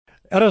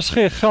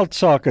RSG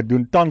Geldsaake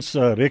doen tans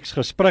 'n reeks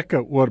gesprekke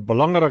oor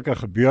belangrike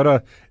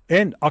gebeure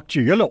en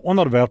aktuelle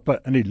onderwerpe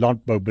in die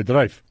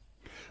landboubedryf.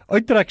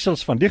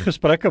 Uittreksels van die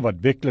gesprekke wat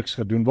weekliks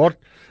gedoen word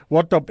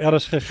op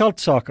RSG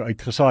Geldsaake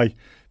uitgesaai,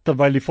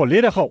 terwyl die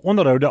volledige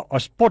onderhoude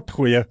as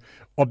potgoeie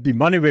op die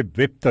Moneyweb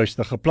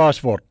webtuiste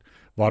geplaas word,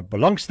 waar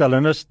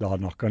belangstellendes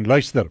daarna kan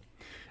luister.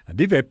 En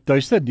die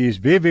webtuiste is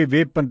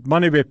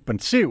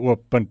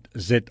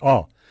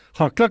www.moneyweb.co.za.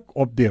 Gaan klik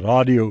op die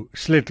radio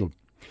sleutel.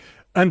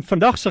 In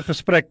vandag se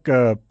gesprek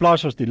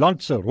plaas ons die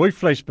land se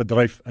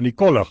rooivleisbedryf in die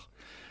kollig,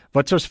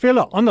 wat soos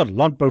vele ander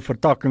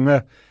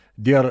landbouvertakkings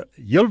deur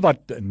heelwat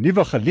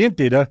nuwe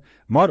geleenthede,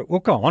 maar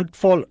ook 'n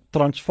handvol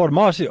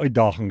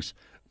transformasie-uitdagings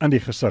in die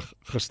gesig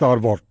gestaar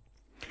word.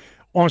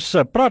 Ons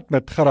praat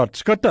met Gerhard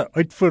Schutte,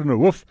 uitvoerende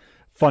hoof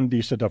van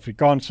die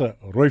Suid-Afrikaanse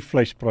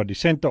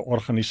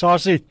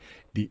rooivleisprodusente-vereniging,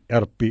 die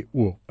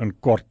RPO in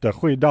kort.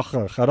 Goeiedag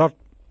Gerhard.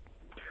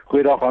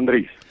 Goeiedag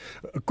Andries.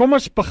 Kom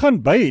ons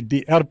begin by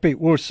die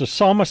RPO se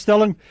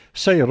samestelling,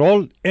 sy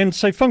rol en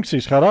sy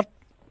funksies, Gerhard.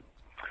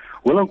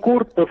 Wel in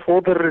kort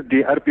bevorder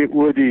die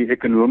RPO die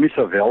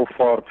ekonomiese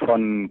welvaart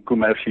van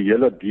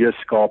kommersiële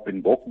beeskaap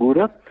en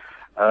bokboere.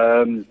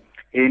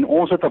 En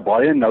ons het 'n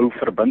baie nou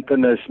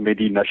verbintenis met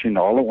die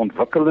nasionale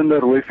ontwikkelende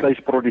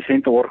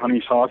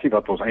rooivleisprodusente-vereniging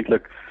wat ons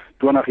eintlik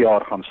 20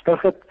 jaar gaan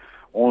stig het.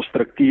 Ons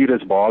struktuur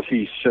is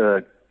basies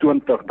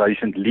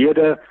 20,000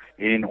 lede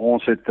en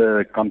ons het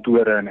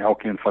kantore in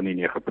elkeen van die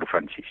 9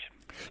 provinsies.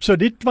 So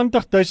die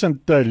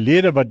 20,000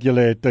 lede wat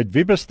julle het, uit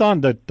wie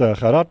bestaan dit,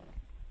 Gerhard?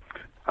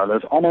 Hulle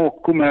is almal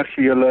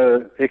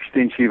kommersiële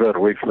ekstensiewe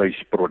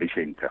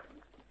rooivleisprodusente.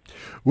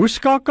 Hoe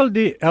skakel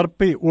die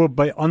RPO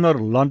by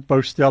ander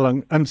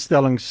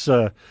landbouinstellings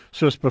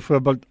soos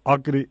byvoorbeeld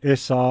Agri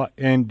SA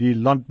en die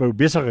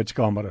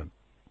Landboubesighidskamer in?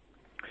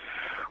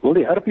 Wel,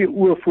 die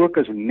RPO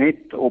fokus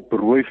net op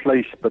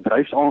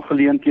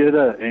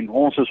rooivleisbedryfsaangeleenthede en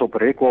ons is op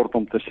rekord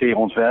om te sê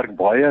ons werk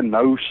baie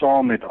nou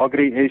saam met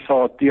Agri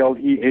SA,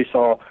 TLI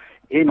SA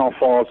en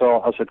Afasa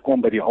as dit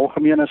kom by die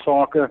algemene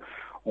sake.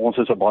 Ons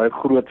is 'n baie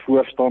groot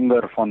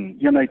voorstander van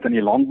eenheid in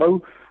die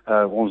landbou.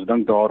 Ons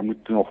dink daar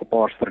moet nog 'n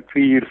paar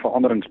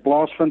struktuurveranderings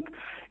plaasvind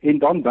en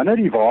dan binne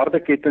die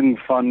waardeketting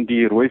van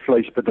die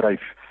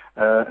rooivleisbedryf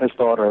is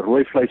daar 'n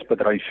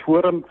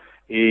rooivleisbedryfsforum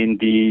en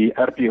die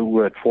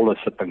RPO het volle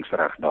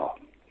sittingsreg daar.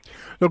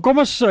 Nou kom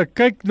ons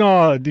kyk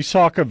na die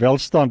sake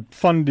welstand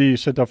van die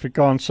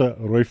Suid-Afrikaanse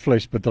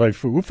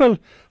rooivleisbedryf. Hoeveel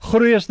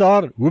groei is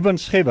daar? Hoe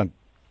winsgewend?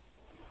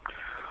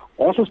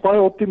 Ons is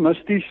baie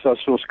optimisties.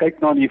 As ons kyk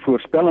na die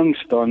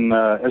voorspellings, dan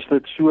is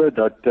dit so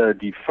dat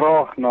die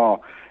vraag na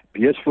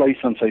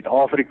beesvleis in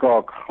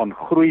Suid-Afrika gaan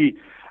groei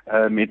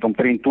met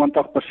omtrent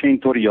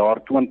 20% tot die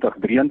jaar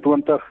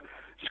 2023.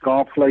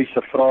 Skaapvleis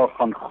se vraag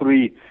gaan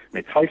groei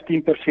met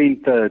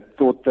 15%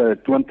 tot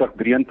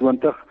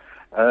 2023.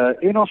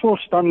 En as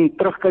ons dan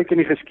terugkyk in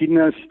die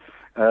geskiedenis,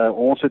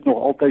 ons het nog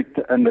altyd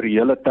in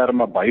reële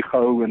terme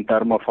bygehou in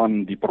terme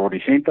van die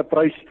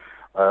produsenteprys.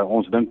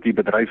 Ons dink die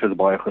bedryf is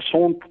baie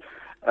gesond.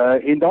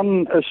 En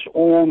dan is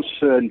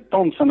ons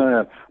tans in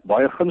 'n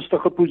baie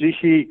gunstige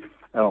posisie.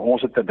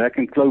 Ons het 'n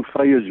dek-en-klou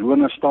vrye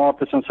sone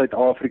status in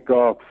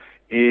Suid-Afrika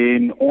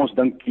en ons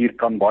dink hier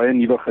kan baie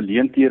nuwe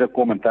geleenthede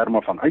kom in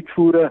terme van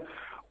uitvoere.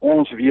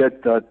 Ons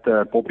weet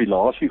dat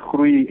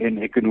populasiegroei en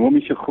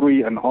ekonomiese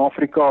groei in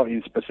Afrika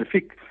en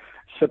spesifiek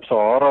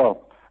Sub-Sahara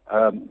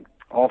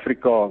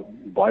Afrika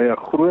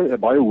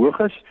baie hoog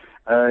is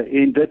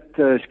en dit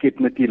skep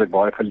natuurlik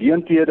baie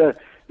geleenthede,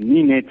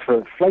 nie net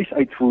vir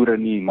vleisuitvoere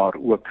nie, maar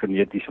ook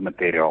genetiese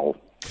materiaal.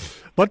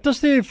 Wat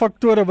is die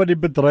faktore wat die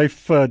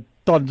bedryf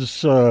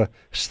tans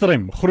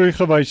strem,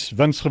 groeigewys,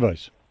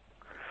 winsgewys?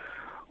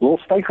 Wel,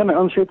 stygende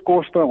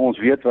insetkoste, ons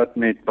weet wat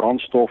met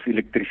brandstof,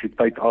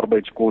 elektrisiteit,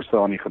 arbeidskoste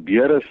aan die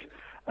gebeur is,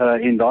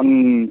 en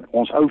dan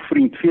ons ou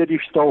vriend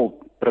veediefstal,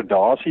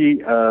 predasie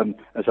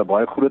is 'n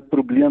baie groot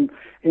probleem,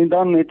 en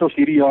dan het ons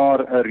hierdie jaar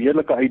 'n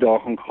redelike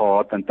uitdaging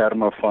gehad in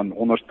terme van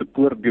onderste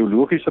poort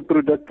biologiese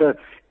produkte,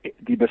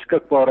 die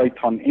beskikbaarheid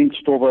van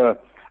entstowwe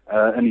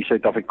in die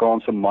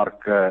Suid-Afrikaanse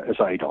mark is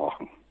 'n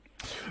uitdaging.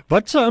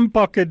 Wat se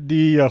impak het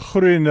die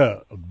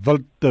groeiende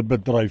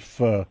wildbedryf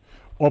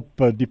op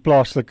die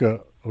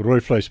plaaslike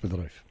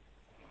rooivleisbedryf?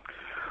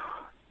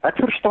 Ek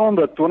verstaan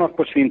dat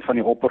 20% van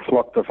die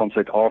oppervlakte van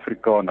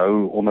Suid-Afrika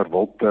nou onder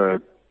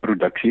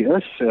wildproduksie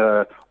is.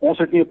 Ons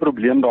het nie 'n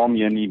probleem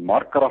daarmee nie.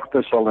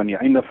 Markkragte sal aan die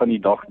einde van die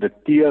dag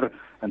dikteer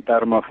in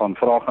terme van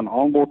vraag en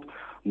aanbod,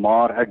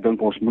 maar ek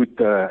dink ons moet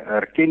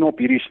erken op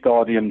hierdie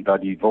stadium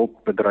dat die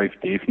wildbedryf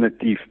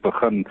definitief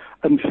begin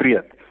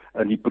invreet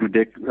in die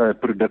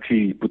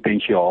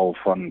produksiepotensiaal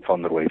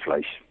van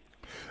rooivleis.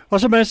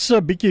 As 'n mens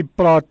 'n bietjie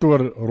praat oor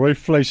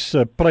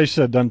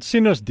rooivleispryse, dan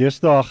sien ons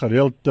deesdae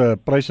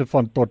gereeld pryse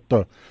van tot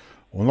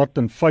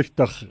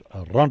R150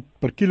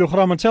 per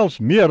kilogram en selfs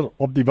meer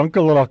op die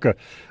winkelrakke.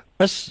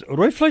 Is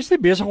rooivleis nie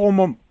besig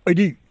om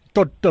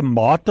tot 'n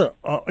mate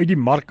uit die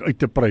mark uit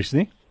te prys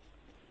nie?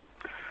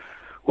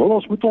 Wel,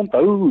 ons moet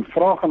onthou,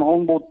 vraag en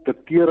aanbod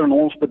dikteer in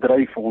ons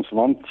bedryf. Ons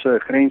land se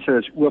grense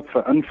is oop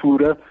vir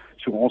invoere,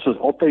 So ons is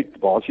altyd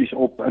basies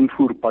op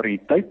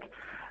invoerpariteit.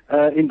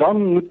 En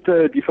dan moet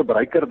die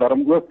verbruiker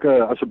daarom ook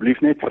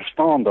asseblief net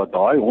verstaan dat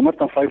daai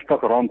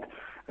R150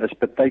 is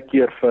baie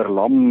keer vir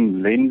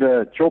lam,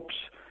 lende,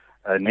 chops,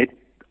 net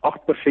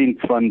 8%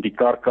 van die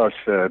karkas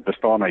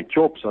bestaan uit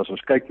chops. As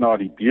ons kyk na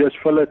die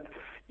beesfillet,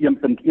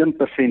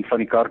 1.1% van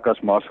die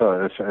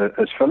karkasmassa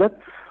is fillet.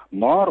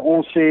 Maar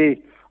ons sê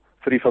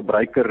vir die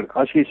verbruiker,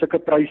 as jy sulke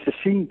pryse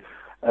sien,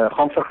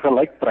 gaan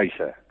vergelyk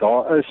pryse.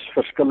 Daar is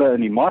verskille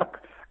in die mark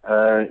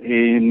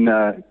en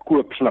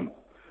koop slim.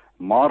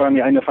 Maar aan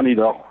die einde van die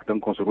dag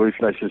dink ons rooi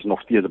vleis is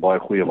nog steeds baie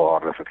goeie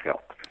waarde vir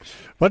geld.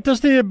 Wat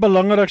is die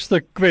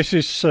belangrikste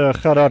kwessies,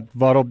 Gerhard,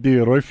 waarop die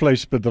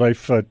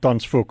rooivleisbedryf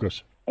tans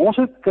fokus? Ons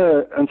het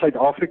in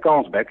Suid-Afrika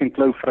ons back and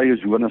claw vrye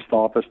sone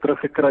status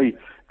teruggekry.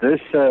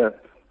 Dis 'n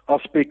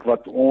aspek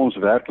wat ons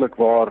werklik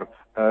waar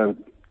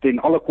ten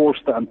alle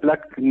koste in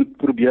plek moet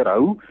probeer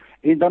hou,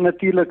 en dan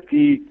natuurlik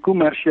die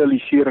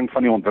kommersialisering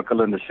van die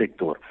ontwikkelende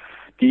sektor.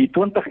 Die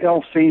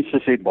 2011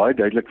 sensus het baie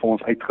duidelik vir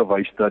ons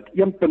uitgewys dat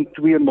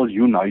 1.2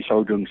 miljoen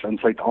huishoudings in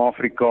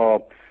Suid-Afrika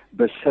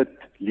besit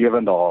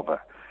lewende hawe.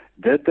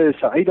 Dit is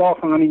 'n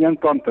uitdaging aan die een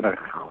kant en 'n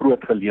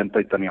groot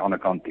geleentheid aan die ander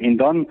kant. En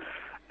dan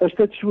is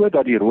dit so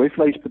dat die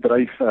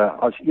rooivleisbedryf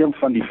as een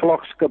van die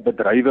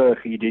vlaggenskapbedrywe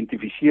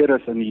geïdentifiseer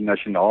is in die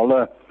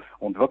nasionale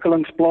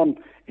ontwikkelingsplan,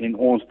 en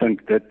ons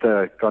dink dit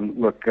kan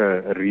ook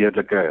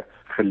redelike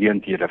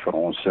geleenthede vir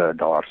ons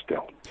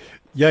daarstel.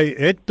 Jy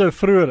het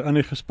vroeër in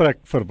die gesprek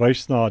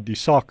verwys na die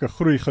sake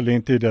groei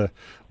geleenthede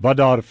wat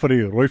daar vir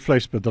die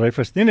rooivleisbedryf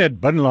is, nie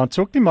net binneland,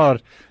 ook nie, maar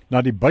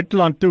na die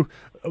buiteland toe.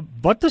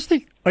 Wat is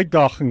die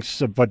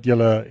uitdagings wat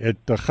julle het,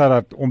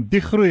 Gerhard, om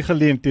die groei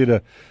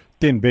geleenthede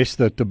ten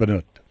beste te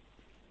benut?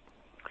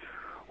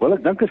 Wel,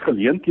 ek dink as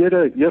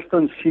geleenthede,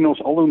 eerstens sien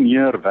ons al hoe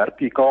meer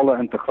vertikale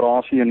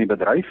integrasie in die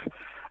bedryf.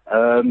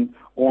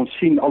 Ons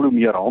sien al hoe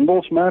meer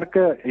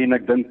handelsmerke, en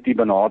ek dink die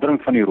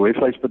benadering van die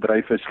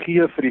rooivleisbedryf is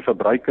gee vir die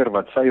verbruiker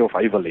wat sy of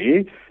hy wil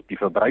hê. Die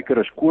verbruiker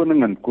is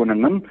koning en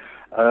koningin.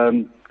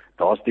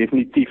 Daar's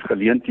definitief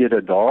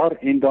geleenthede daar,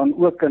 en dan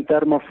ook in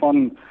terme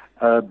van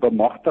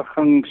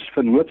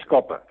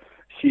bemagtigingsvennootskappe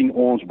sien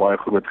ons baie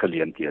groot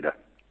geleenthede.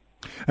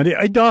 En die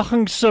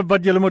uitdagings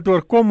wat julle moet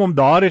oorkom om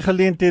daardie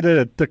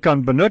geleenthede te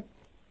kan benut?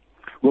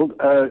 Wel,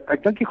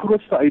 ek dink die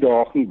grootste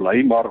uitdaging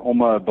bly maar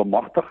om 'n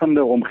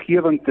bemagtigende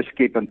omgewing te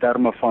skep in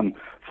terme van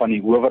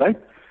die owerheid,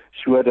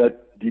 sodat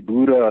die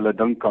boere hulle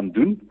ding kan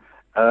doen.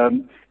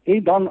 En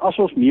dan as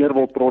ons meer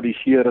wil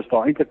produseer, is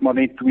daar eintlik maar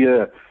net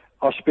twee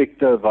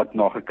aspekte wat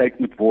na gekyk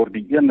moet word.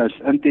 Die een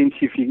is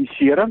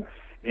intensifisering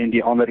en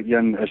die ander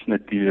een is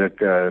natuurlik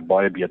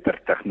baie beter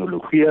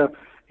tegnologie,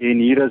 en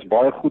hier is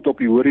baie goed op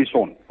die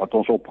horison wat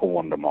ons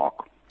opgewonde maak.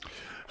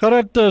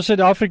 Gerhard,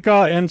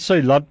 Suid-Afrika en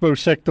sy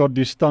landbousektor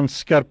die staan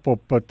skerp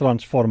op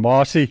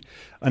transformasie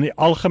in die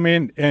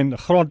algemeen en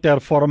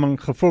grondhervorming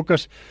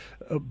gefokus.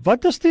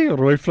 Wat is die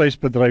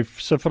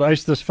rooivleisbedryf se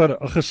vereistes vir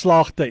 'n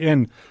geslaagde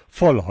en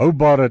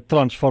volhoubare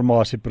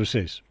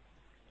transformasieproses?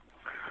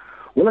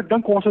 Wel, ek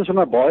dink ons is in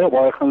 'n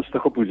baie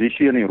gunstige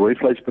posisie in die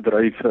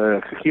rooivleisbedryf,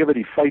 gegee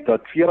die feit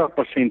dat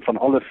 40% van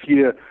alle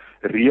vee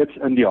reeds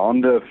in die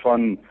hande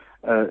van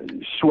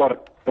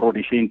swart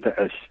produsente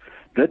is.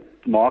 Dit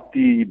maak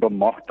die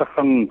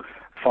bemagtiging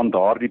van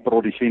daardie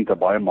produsente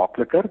baie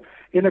makliker,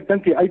 en ek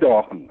dink die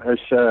uitdaging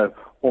is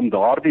om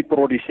daardie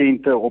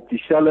produsente op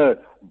dieselfde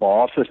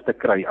basis te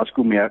kry as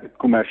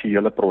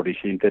kommersiële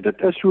produsente.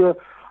 Dit is so,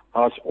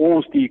 as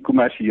ons die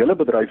kommersiële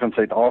bedryf in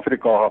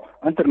Suid-Afrika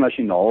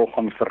internasionaal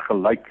gaan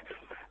vergelyk,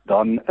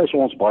 dan is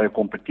ons baie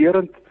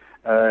kompeterend,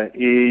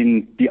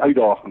 en die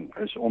uitdaging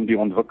is om die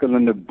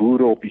ontwikkelende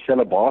boere op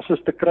dieselfde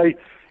basis te kry,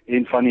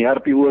 en van die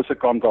RPO se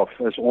kant af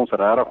is ons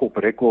regtig op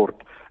rekord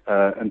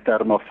in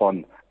terme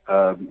van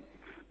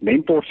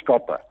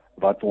mentorskappe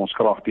wat ons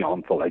graag die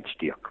hand wil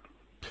uitsteek.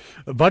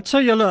 Wat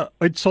sou julle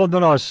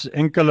uitsonder as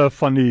enkele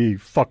van die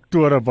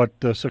faktore wat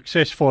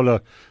suksesvolle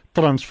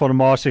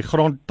transformasie,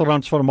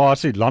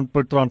 grondtransformasie,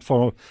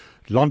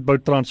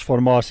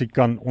 landboutransformasie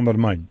kan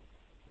ondermyn?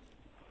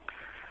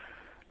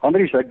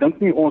 Andries, ek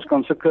dink nie ons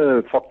kan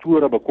sulke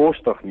faktore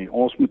bekostig nie.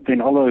 Ons moet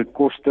ten alle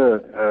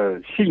koste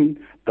sien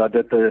dat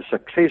dit 'n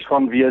sukses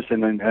gaan wees,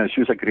 en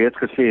soos ek reeds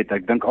gesê het,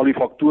 ek dink al die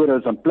faktore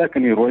is in plek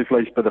in die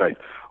rooivleisbedryf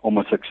om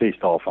 'n sukses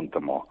daarvan te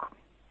maak.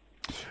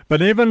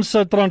 Benewens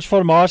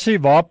transformasie,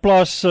 waar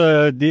plaas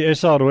die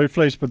SA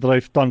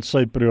rooivleisbedryf tans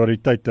sy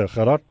prioriteite,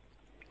 Gerhard?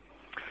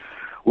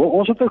 Wel,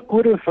 ons het 'n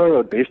kode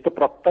vir beste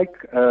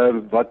praktyk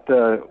wat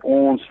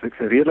ons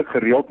redelik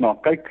gereeld na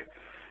kyk.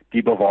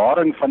 Die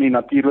bewaring van die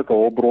natuurlike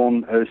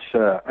hulpbron is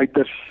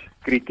uiters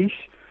krities.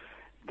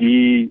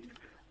 Die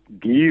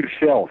dier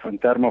self in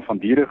terme van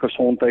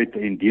dieregesondheid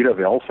en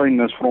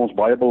dierewelsyn is vir ons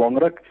baie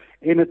belangrik,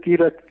 en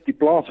natuurlik die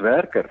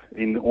plaaswerker,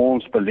 en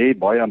ons belê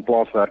baie in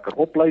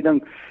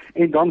plaaswerkeropleiding,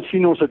 en dan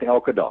sien ons dit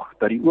elke dag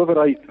dat die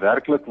owerheid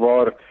werklik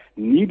waar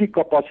nie die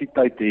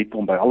kapasiteit het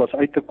om by alles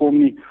uit te kom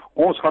nie.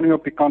 Ons gaan nie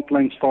op die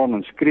kantlyn staan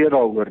en skree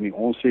daaroor nie.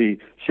 Ons sê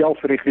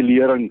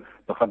selfregulering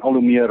begin al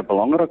hoe meer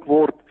belangrik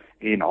word,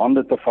 en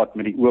hande te vat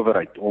met die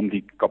owerheid om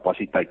die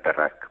kapasiteit te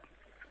rek.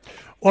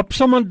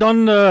 Opsommend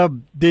dan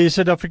die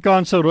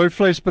Suid-Afrikaanse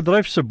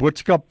rooivleisbedryf se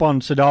boodskap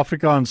aan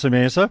Suid-Afrikaanse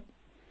mense.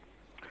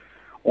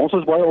 Ons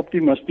is baie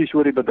optimisties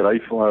oor die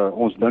bedryf.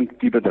 Ons dink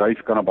die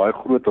bedryf kan 'n baie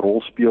groot rol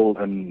speel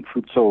in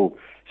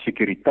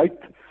voedselsekuriteit.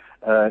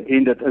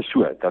 En dit is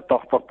so dat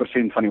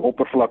 80% van die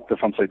oppervlakte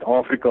van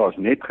Suid-Afrika is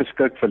net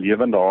geskik vir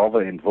lewende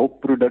hawe en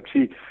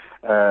wildproduksie.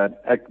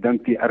 Ek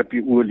dink die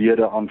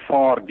RPO-lede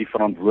aanvaar die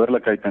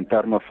verantwoordelikheid in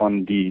terme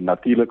van die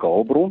natuurlike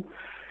hulpbron.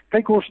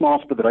 Kyk ons na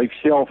ons bedryf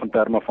self in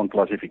terme van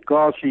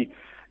klassifikasie,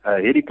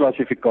 het die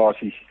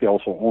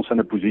klassifikasiestelsel ons in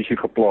 'n posisie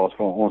geplaas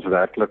waar ons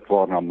werklik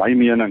waar na my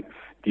mening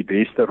die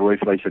beste rooi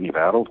vleis in die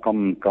wêreld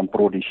kan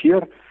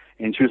produseer.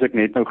 En soos ek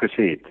net nou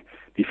gesê het,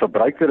 die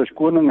verbruiker is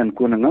koning en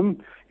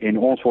koningin en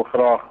ons wil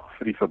graag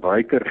vir die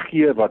verbruiker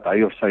gee wat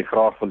hy of sy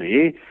graag wil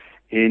hê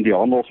en die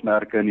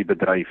handelsmerke in die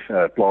bedryf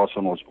plaas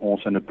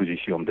ons in 'n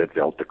posisie om dit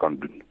wel te kan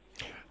doen.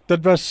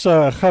 Dit was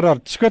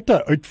Gerhard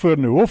Schutte,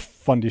 uitvoerende hoof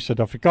van die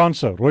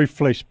Suid-Afrikaanse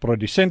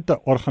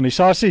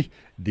rooivleisprodusente-vereniging,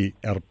 die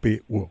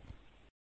RPO.